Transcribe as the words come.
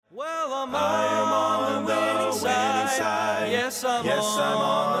am on the winning side. Yes, I'm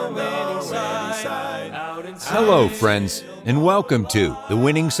on the winning side. Hello, friends, and welcome to the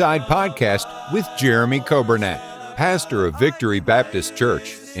Winning Side Podcast with Jeremy Coburnett, pastor of Victory Baptist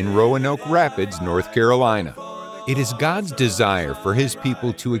Church in Roanoke Rapids, North Carolina. It is God's desire for His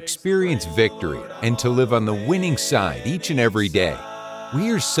people to experience victory and to live on the winning side each and every day. We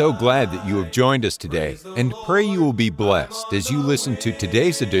are so glad that you have joined us today and pray you will be blessed as you listen to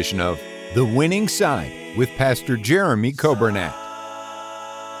today's edition of The Winning Side with Pastor Jeremy Coburnett.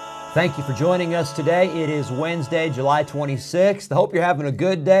 Thank you for joining us today. It is Wednesday, July 26th. I hope you're having a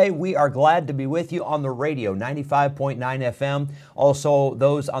good day. We are glad to be with you on the radio, 95.9 FM. Also,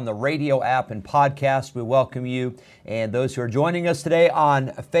 those on the radio app and podcast, we welcome you. And those who are joining us today on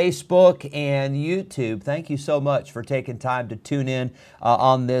Facebook and YouTube, thank you so much for taking time to tune in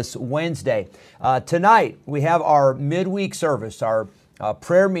on this Wednesday. Tonight, we have our midweek service, our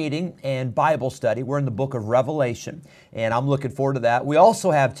prayer meeting and Bible study. We're in the book of Revelation, and I'm looking forward to that. We also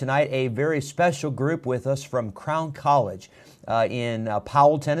have tonight a very special group with us from Crown College in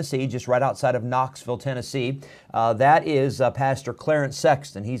Powell, Tennessee, just right outside of Knoxville, Tennessee. That is Pastor Clarence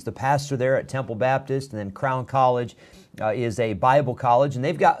Sexton. He's the pastor there at Temple Baptist, and then Crown College is a Bible college, and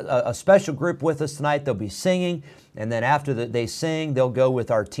they've got a special group with us tonight. They'll be singing, and then after they sing, they'll go with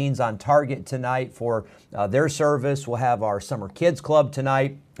our Teens on Target tonight for their service. We'll have our Summer Kids Club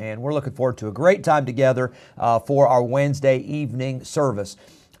tonight, and we're looking forward to a great time together for our Wednesday evening service.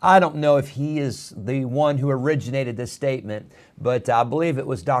 I don't know if he is the one who originated this statement, but I believe it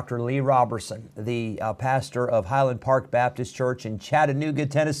was Dr. Lee Roberson, the pastor of Highland Park Baptist Church in Chattanooga,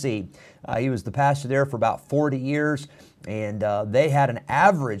 Tennessee. He was the pastor there for about 40 years, and they had an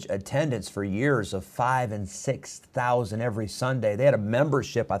average attendance for years of 5,000 and 6,000 every Sunday. They had a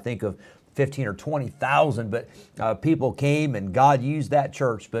membership, I think, of 15 or 20,000, but people came and God used that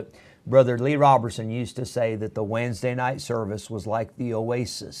church. But Brother Lee Roberson used to say that the Wednesday night service was like the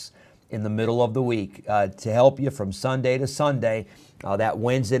oasis in the middle of the week to help you from Sunday to Sunday, that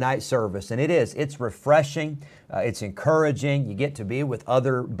Wednesday night service. And it's refreshing, it's encouraging. You get to be with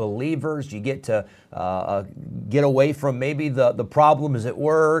other believers. You get to get away from maybe the problems at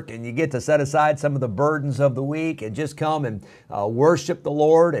work, and you get to set aside some of the burdens of the week and just come and worship the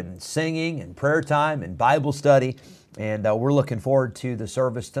Lord and singing and prayer time and Bible study. And we're looking forward to the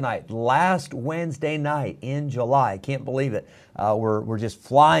service tonight. Last Wednesday night in July. Can't believe it. We're just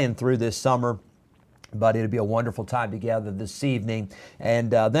flying through this summer, but it'll be a wonderful time together this evening.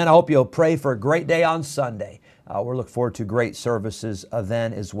 And then I hope you'll pray for a great day on Sunday. We're looking forward to great services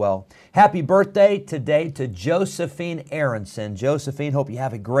then as well. Happy birthday today to Josephine Aronson. Josephine, hope you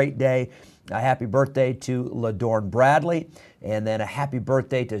have a great day. A happy birthday to LaDorn Bradley, and then a happy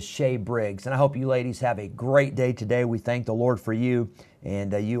birthday to Shay Briggs. And I hope you ladies have a great day today. We thank the Lord for you,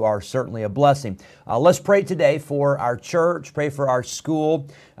 and you are certainly a blessing. Let's pray today for our church, pray for our school.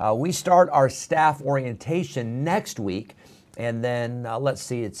 We start our staff orientation next week, and then let's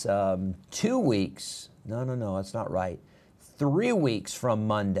see, it's 2 weeks. No, that's not right. 3 weeks from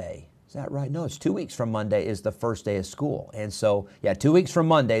Monday. Is that right? No, it's 2 weeks from Monday is the first day of school. And so, 2 weeks from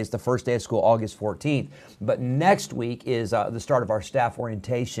Monday is the first day of school, August 14th. But next week is the start of our staff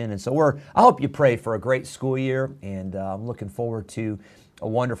orientation. And so I hope you pray for a great school year, and I'm looking forward to a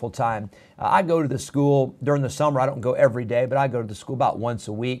wonderful time. I go to the school during the summer. I don't go every day, but I go to the school about once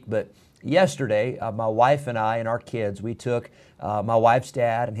a week. But yesterday, my wife and I and our kids, we took my wife's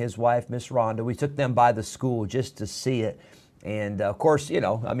dad and his wife, Miss Rhonda, we took them by the school just to see it. And of course,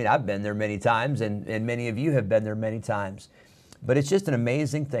 I've been there many times, and many of you have been there many times. But it's just an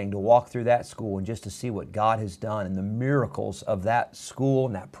amazing thing to walk through that school and just to see what God has done and the miracles of that school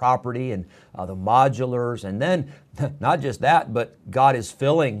and that property and the modulars. And then not just that, but God is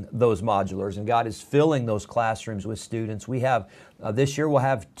filling those modulars and God is filling those classrooms with students. We have, this year we'll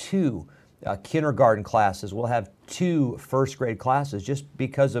have 2 kindergarten classes. We'll have 2 first grade classes just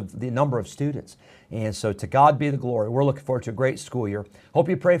because of the number of students. And so to God be the glory. We're looking forward to a great school year. Hope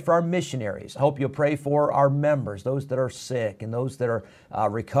you pray for our missionaries. Hope you'll pray for our members, those that are sick and those that are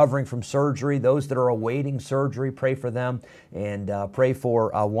recovering from surgery, those that are awaiting surgery. Pray for them and pray for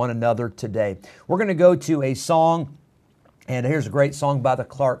one another today. We're going to go to a song. And here's a great song by the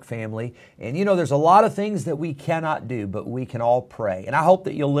Clark family. And there's a lot of things that we cannot do, but we can all pray. And I hope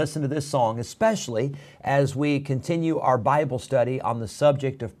that you'll listen to this song, especially as we continue our Bible study on the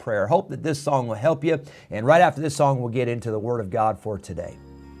subject of prayer. Hope that this song will help you. And right after this song, we'll get into the Word of God for today.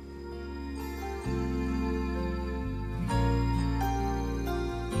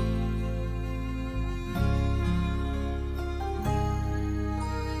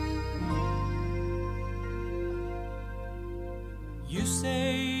 You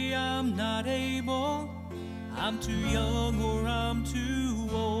say I'm not able, I'm too young or I'm too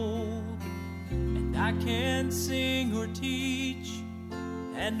old, and I can't sing or teach,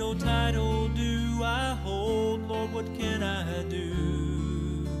 and no title do I hold. Lord, what can I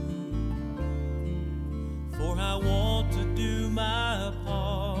do? For I want to do my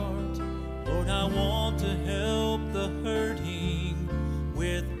part. Lord, I want to help the hurting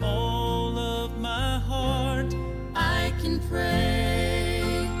with all of my heart. I can pray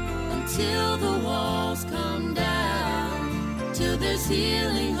until the walls come down, till there's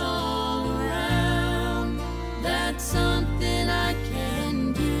healing all around. That's something I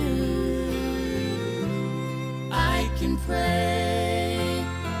can do. I can pray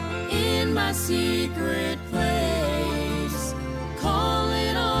in my secret place,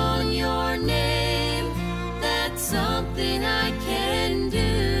 calling on your name. That's something I can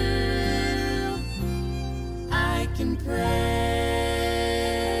do. I can pray.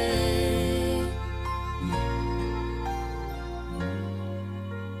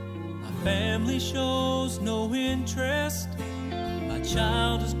 My family shows no interest. My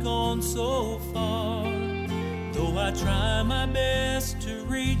child has gone so far. Though I try my best to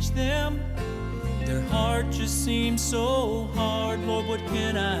reach them, their heart just seems so hard. Lord, what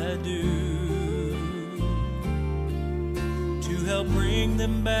can I do to help bring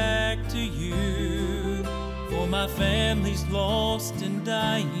them back to you? For my family's lost and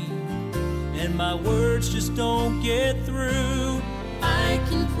dying, and my words just don't get through. I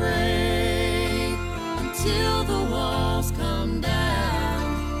can pray until the walls come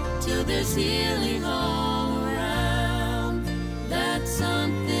down, till there's healing all around. That's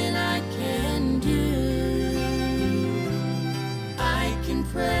something I can do. I can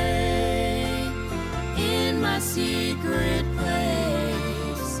pray in my secret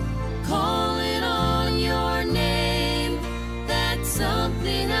place, calling on your name. That's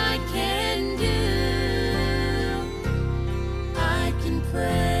something I can do. I can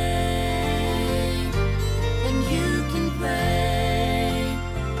pray, and you can pray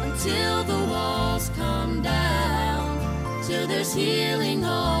until the walls come down, till there's healing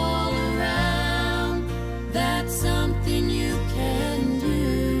all around. That's something you can do.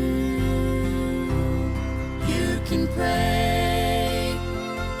 You can pray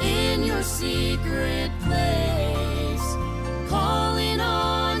in your secret place, calling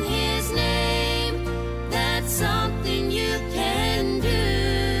on his name. That's something you can do.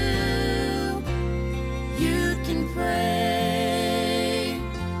 You can pray.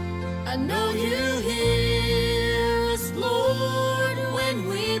 I know you hear us, Lord, when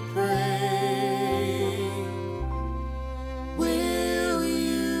we pray. Will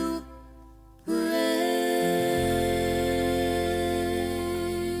you pray?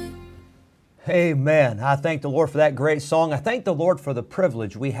 Amen. I thank the Lord for that great song. I thank the Lord for the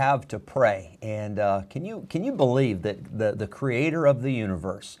privilege we have to pray. And can you believe that the Creator of the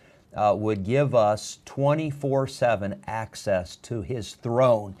universe would give us 24/7 access to His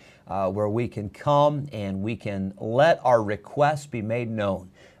throne, where we can come and we can let our requests be made known.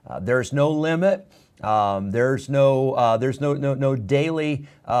 There's no limit. There's no daily,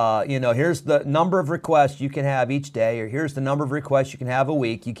 here's the number of requests you can have each day, or here's the number of requests you can have a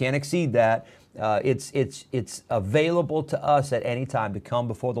week. You can't exceed that. It's available to us at any time to come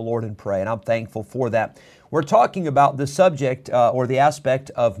before the Lord and pray, and I'm thankful for that. We're talking about the subject or the aspect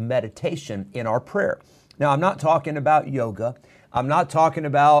of meditation in our prayer. Now, I'm not talking about yoga. I'm not talking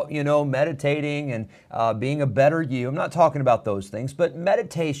about, meditating and being a better you. I'm not talking about those things, but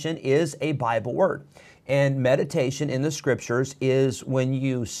meditation is a Bible word. And meditation in the Scriptures is when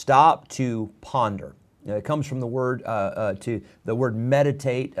you stop to ponder. It comes from the word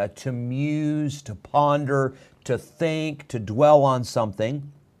meditate, to muse, to ponder, to think, to dwell on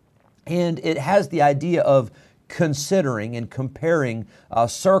something. And it has the idea of considering and comparing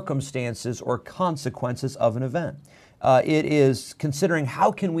circumstances or consequences of an event. It is considering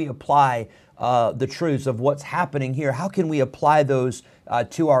how can we apply the truths of what's happening here. How can we apply those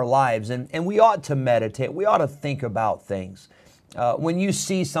to our lives? And we ought to meditate. We ought to think about things. When you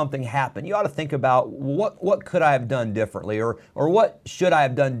see something happen, you ought to think about what could I have done differently, or what should I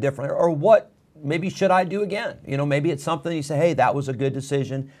have done differently, or what maybe should I do again? Maybe it's something you say, hey, that was a good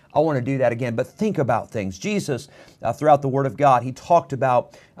decision. I want to do that again. But think about things. Jesus, throughout the Word of God, He talked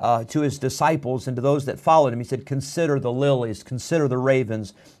about to His disciples and to those that followed Him, He said, consider the lilies, consider the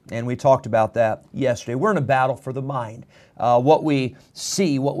ravens. And we talked about that yesterday. We're in a battle for the mind. What we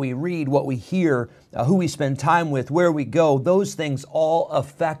see, what we read, what we hear, who we spend time with, where we go, those things all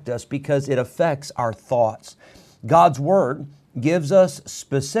affect us because it affects our thoughts. God's Word gives us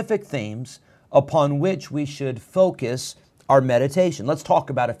specific themes upon which we should focus our meditation. Let's talk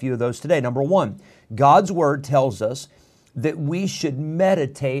about a few of those today. Number one, God's Word tells us that we should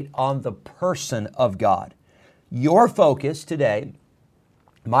meditate on the person of God. Your focus today,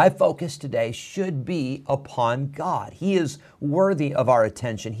 my focus today, should be upon God. He is worthy of our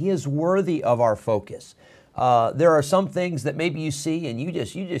attention. He is worthy of our focus. There are some things that maybe you see and you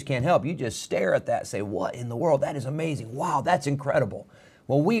just can't help. You just stare at that and say, what in the world? That is amazing. Wow, that's incredible.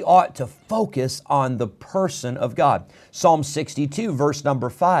 Well, we ought to focus on the person of God. Psalm 62, verse number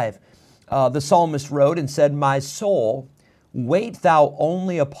 5, the psalmist wrote and said, "My soul, wait thou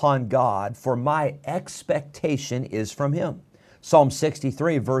only upon God, for my expectation is from Him." Psalm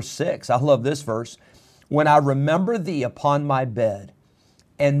 63, verse 6, I love this verse. "When I remember Thee upon my bed,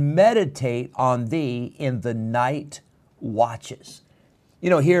 and meditate on Thee in the night watches." You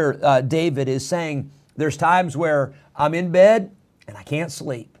know, here David is saying, there's times where I'm in bed and I can't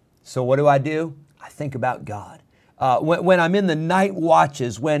sleep. So what do? I think about God. When I'm in the night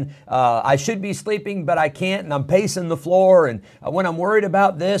watches, when I should be sleeping but I can't and I'm pacing the floor, and when I'm worried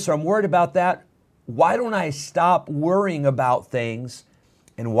about this or I'm worried about that, why don't I stop worrying about things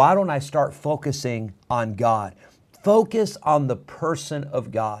and why don't I start focusing on God? Focus on the person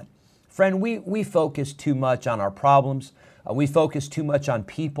of God. Friend, we focus too much on our problems. We focus too much on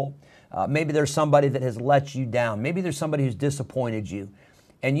people. Maybe there's somebody that has let you down. Maybe there's somebody who's disappointed you.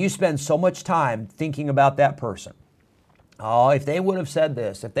 And you spend so much time thinking about that person. Oh, if they would have said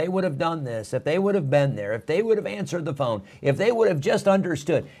this, if they would have done this, if they would have been there, if they would have answered the phone, if they would have just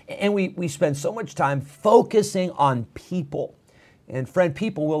understood. And we spend so much time focusing on people. And friend,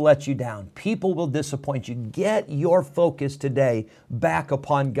 people will let you down. People will disappoint you. Get your focus today back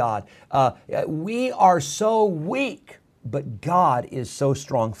upon God. We are so weak, but God is so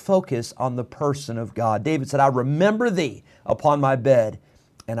strong. Focus on the person of God. David said, "I remember Thee upon my bed,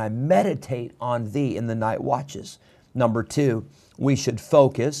 and I meditate on Thee in the night watches." Number two, we should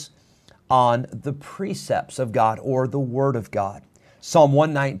focus on the precepts of God or the Word of God. Psalm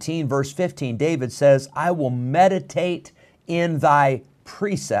 119, verse 15, David says, "I will meditate in Thy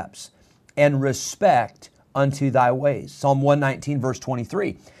precepts and respect unto Thy ways." Psalm 119, verse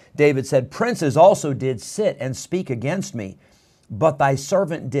 23, David said, "Princes also did sit and speak against me, but Thy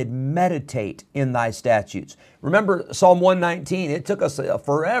servant did meditate in Thy statutes." Remember Psalm 119, it took us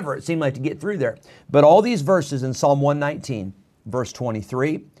forever, it seemed like, to get through there. But all these verses in Psalm 119, verse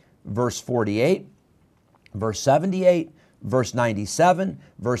 23, verse 48, verse 78, verse 97,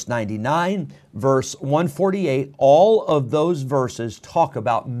 verse 99, verse 148, all of those verses talk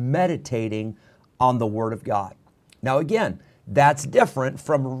about meditating on the Word of God. Now again, that's different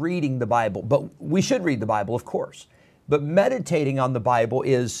from reading the Bible, but we should read the Bible, of course. But meditating on the Bible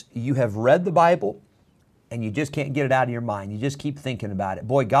is you have read the Bible and you just can't get it out of your mind. You just keep thinking about it.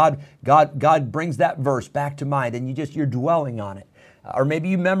 Boy, God brings that verse back to mind and you're dwelling on it. Or maybe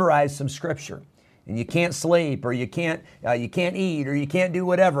you memorize some scripture and you can't sleep, or you can't eat, or you can't do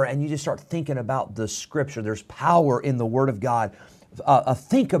whatever, and you just start thinking about the scripture. There's power in the Word of God.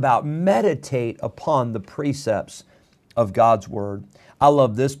 Think about, meditate upon the precepts of God's Word. I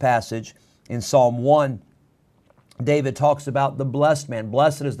love this passage in Psalm 1. David talks about the blessed man.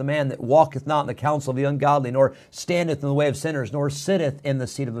 "Blessed is the man that walketh not in the counsel of the ungodly, nor standeth in the way of sinners, nor sitteth in the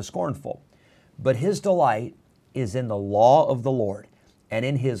seat of the scornful. But his delight is in the law of the Lord, and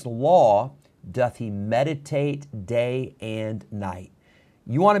in His law doth he meditate day and night."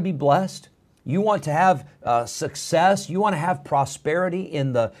 You want to be blessed? You want to have success? You want to have prosperity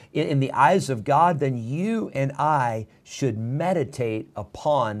in the eyes of God? Then you and I should meditate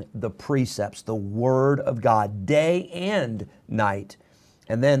upon the precepts, the Word of God, day and night.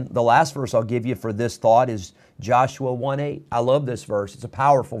 And then the last verse I'll give you for this thought is Joshua 1:8. I love this verse. It's a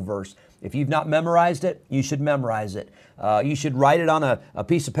powerful verse. If you've not memorized it, you should memorize it. You should write it on a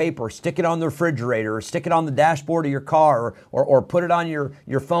piece of paper, stick it on the refrigerator, or stick it on the dashboard of your car, or put it on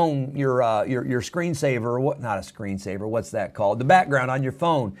your phone, your screensaver, or what? Not a screensaver. What's that called? The background on your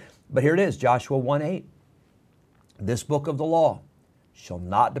phone. But here it is, Joshua 1:8. "This book of the law shall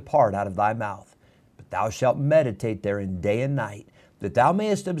not depart out of thy mouth, but thou shalt meditate therein day and night, that thou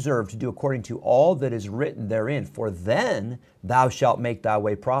mayest observe to do according to all that is written therein. For then thou shalt make thy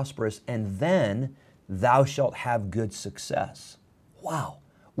way prosperous, and then thou shalt have good success." Wow.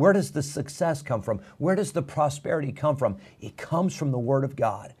 Where does the success come from? Where does the prosperity come from? It comes from the Word of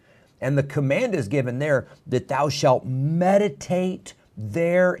God. And the command is given there that thou shalt meditate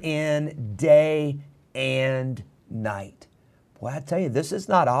therein day and night. Boy, I tell you, this is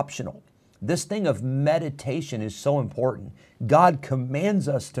not optional. This thing of meditation is so important. God commands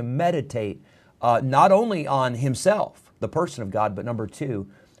us to meditate not only on Himself, the person of God, but number two,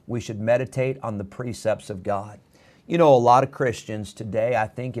 we should meditate on the precepts of God. You know, a lot of Christians today, I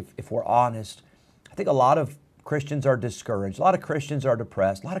think if we're honest, I think a lot of Christians are discouraged. A lot of Christians are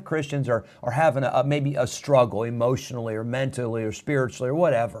depressed. A lot of Christians are having maybe a struggle emotionally or mentally or spiritually or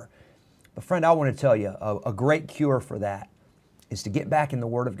whatever. But friend, I want to tell you, a great cure for that is to get back in the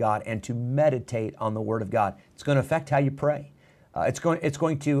Word of God and to meditate on the Word of God. It's going to affect how you pray. It's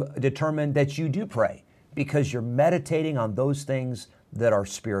going to determine that you do pray because you're meditating on those things that are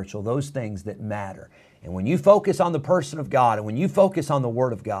spiritual, those things that matter. And when you focus on the person of God and when you focus on the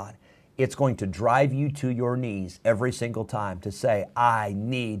Word of God, it's going to drive you to your knees every single time to say, I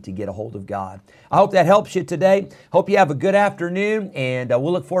need to get a hold of God. I hope that helps you today. Hope you have a good afternoon, and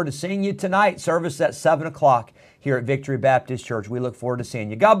we'll look forward to seeing you tonight. Service at 7 o'clock here at Victory Baptist Church. We look forward to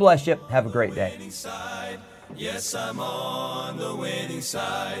seeing you. God bless you. Have a great day. Yes, I'm on the winning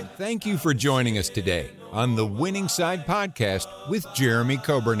side. Thank you for joining us today on the Winning Side Podcast with Jeremy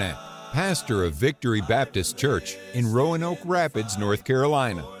Coburnett, pastor of Victory Baptist Church in Roanoke Rapids, North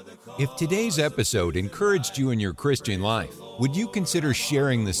Carolina. If today's episode encouraged you in your Christian life, would you consider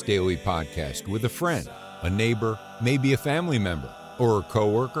sharing this daily podcast with a friend, a neighbor, maybe a family member, or a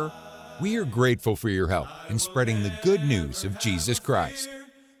coworker? We are grateful for your help in spreading the good news of Jesus Christ.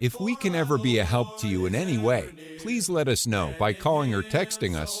 If we can ever be a help to you in any way, please let us know by calling or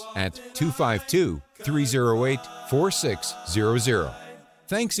texting us at 252-308-4600.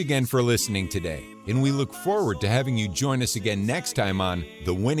 Thanks again for listening today, and we look forward to having you join us again next time on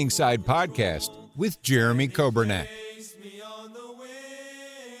the Winning Side Podcast with Jeremy Coburnett.